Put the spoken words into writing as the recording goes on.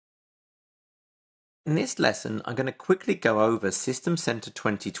In this lesson, I'm going to quickly go over System Center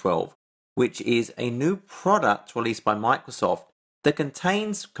 2012, which is a new product released by Microsoft that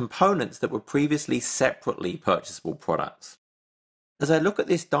contains components that were previously separately purchasable products. As I look at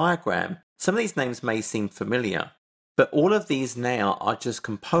this diagram, some of these names may seem familiar, but all of these now are just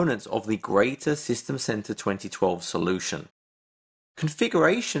components of the greater System Center 2012 solution.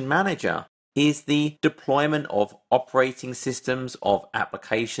 Configuration Manager is the deployment of operating systems, of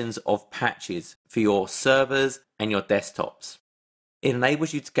applications, of patches for your servers and your desktops. It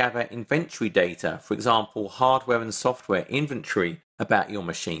enables you to gather inventory data, for example, hardware and software inventory about your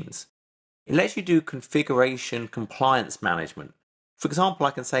machines. It lets you do configuration compliance management. For example,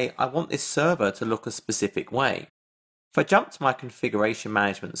 I can say, I want this server to look a specific way. If I jump to my configuration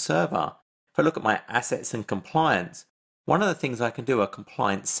management server, if I look at my assets and compliance, one of the things I can do are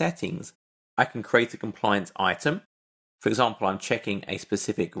compliance settings. I can create a compliance item. For example, I'm checking a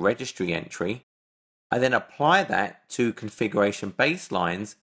specific registry entry. I then apply that to configuration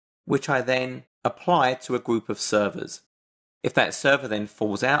baselines, which I then apply to a group of servers. If that server then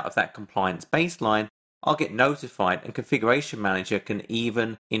falls out of that compliance baseline, I'll get notified, and Configuration Manager can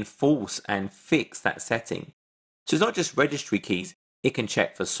even enforce and fix that setting. So it's not just registry keys, it can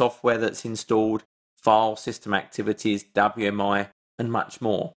check for software that's installed, file system activities, WMI, and much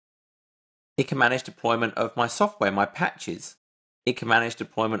more. It can manage deployment of my software, my patches. It can manage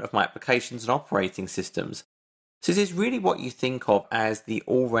deployment of my applications and operating systems. So this is really what you think of as the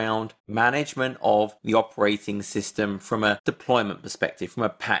all-round management of the operating system from a deployment perspective, from a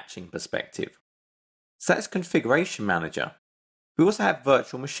patching perspective. So that's Configuration Manager. We also have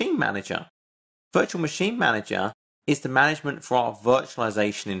Virtual Machine Manager. Virtual Machine Manager is the management for our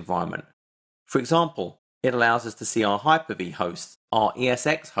virtualization environment. For example, it allows us to see our Hyper-V hosts, our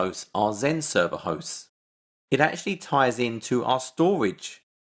ESX hosts, our Xen server hosts. It actually ties into our storage,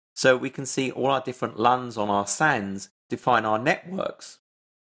 so we can see all our different LUNs on our SANs, define our networks,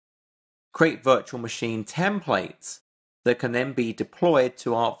 create virtual machine templates that can then be deployed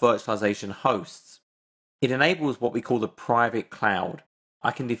to our virtualization hosts. It enables what we call the private cloud.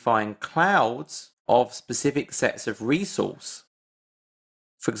 I can define clouds of specific sets of resource.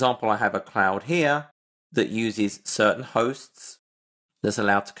 For example, I have a cloud here that uses certain hosts, that's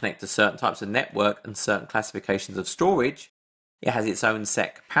allowed to connect to certain types of network and certain classifications of storage. It has its own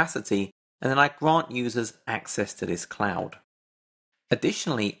set capacity, and then I grant users access to this cloud.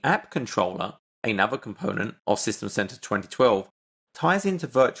 Additionally, App Controller, another component of System Center 2012, ties into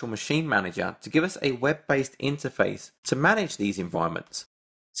Virtual Machine Manager to give us a web-based interface to manage these environments.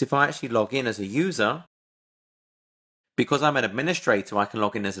 So if I actually log in as a user, because I'm an administrator, I can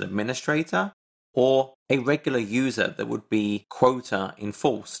log in as an administrator or a regular user that would be quota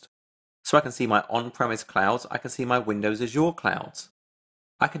enforced. So I can see my on-premise clouds, I can see my Windows Azure clouds.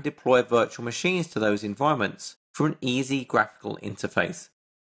 I can deploy virtual machines to those environments through an easy graphical interface.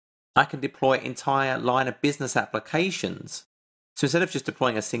 I can deploy entire line of business applications. So instead of just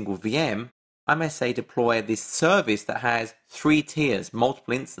deploying a single VM, I may say deploy this service that has 3 tiers,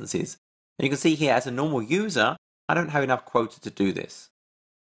 multiple instances. And you can see here, as a normal user, I don't have enough quota to do this.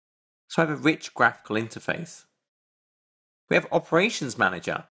 So I have a rich graphical interface. We have Operations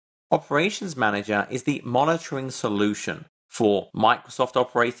Manager. Operations Manager is the monitoring solution for Microsoft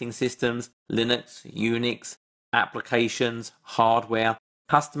operating systems, Linux, Unix, applications, hardware,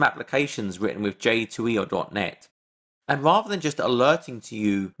 custom applications written with J2E or .NET. And rather than just alerting to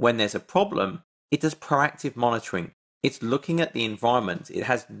you when there's a problem, it does proactive monitoring. It's looking at the environment. It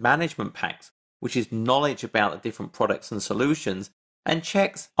has management packs, which is knowledge about the different products and solutions, and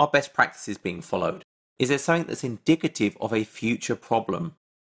checks, are best practices being followed? Is there something that's indicative of a future problem?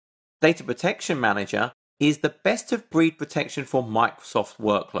 Data Protection Manager is the best of breed protection for Microsoft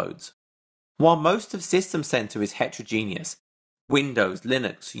workloads. While most of System Center is heterogeneous, Windows,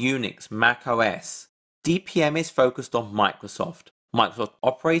 Linux, Unix, Mac OS, DPM is focused on Microsoft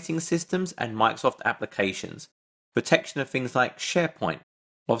operating systems and Microsoft applications, protection of things like SharePoint,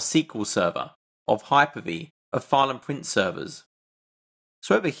 of SQL Server, of Hyper-V, of file and print servers.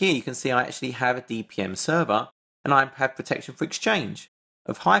 So over here you can see I actually have a DPM server and I have protection for Exchange,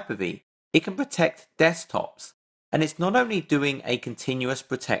 of Hyper-V. It can protect desktops, and it's not only doing a continuous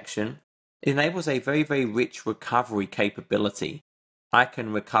protection, it enables a very, very rich recovery capability. I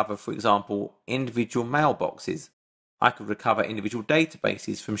can recover, for example, individual mailboxes. I could recover individual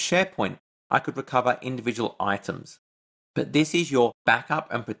databases from SharePoint. I could recover individual items. But this is your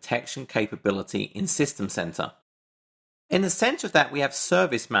backup and protection capability in System Center. In the center of that, we have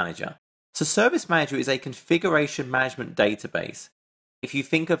Service Manager. So Service Manager is a configuration management database. If you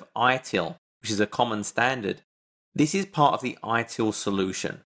think of ITIL, which is a common standard, this is part of the ITIL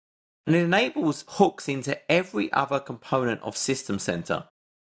solution. And it enables hooks into every other component of System Center.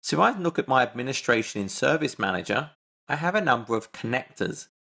 So if I look at my administration in Service Manager, I have a number of connectors.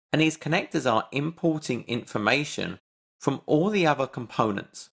 And these connectors are importing information from all the other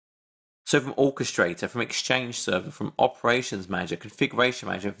components. So from Orchestrator, from Exchange Server, from Operations Manager, Configuration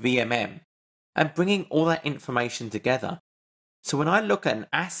Manager, VMM, and bringing all that information together. So when I look at an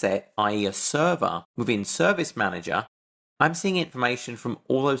asset, i.e. a server, within Service Manager, I'm seeing information from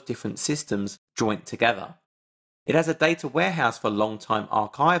all those different systems joined together. It has a data warehouse for long-time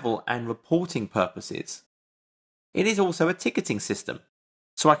archival and reporting purposes. It is also a ticketing system,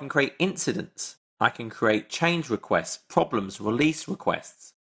 so I can create incidents, I can create change requests, problems, release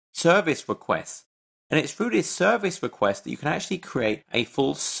requests, service requests, and it's through this service request that you can actually create a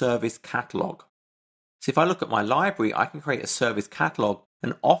full service catalog. So if I look at my library, I can create a service catalog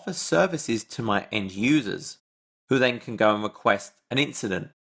and offer services to my end users, who then can go and request an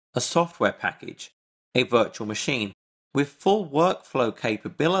incident, a software package, a virtual machine, with full workflow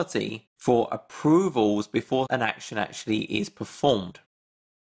capability for approvals before an action actually is performed.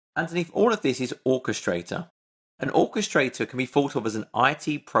 Underneath all of this is Orchestrator. An Orchestrator can be thought of as an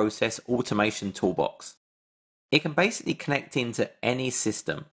IT process automation toolbox. It can basically connect into any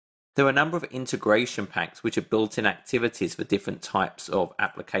system. There are a number of integration packs which are built-in activities for different types of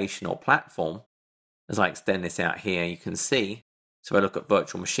application or platform. As I extend this out here, you can see. So if I look at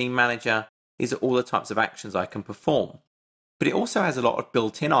Virtual Machine Manager, these are all the types of actions I can perform. But it also has a lot of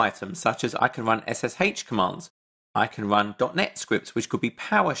built-in items, such as I can run SSH commands. I can run .NET scripts, which could be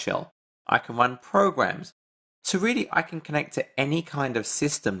PowerShell. I can run programs. So really, I can connect to any kind of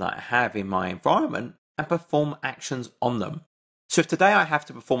system that I have in my environment and perform actions on them. So if today I have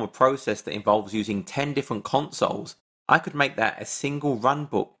to perform a process that involves using 10 different consoles, I could make that a single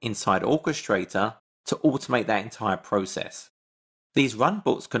runbook inside Orchestrator to automate that entire process. These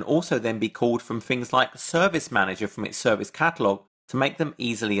runbooks can also then be called from things like Service Manager from its service catalog to make them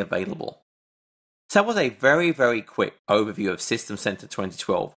easily available. So that was a very, very quick overview of System Center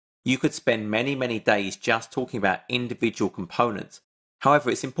 2012. You could spend many days just talking about individual components. However,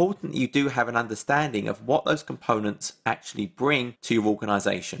 it's important that you do have an understanding of what those components actually bring to your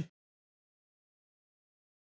organization.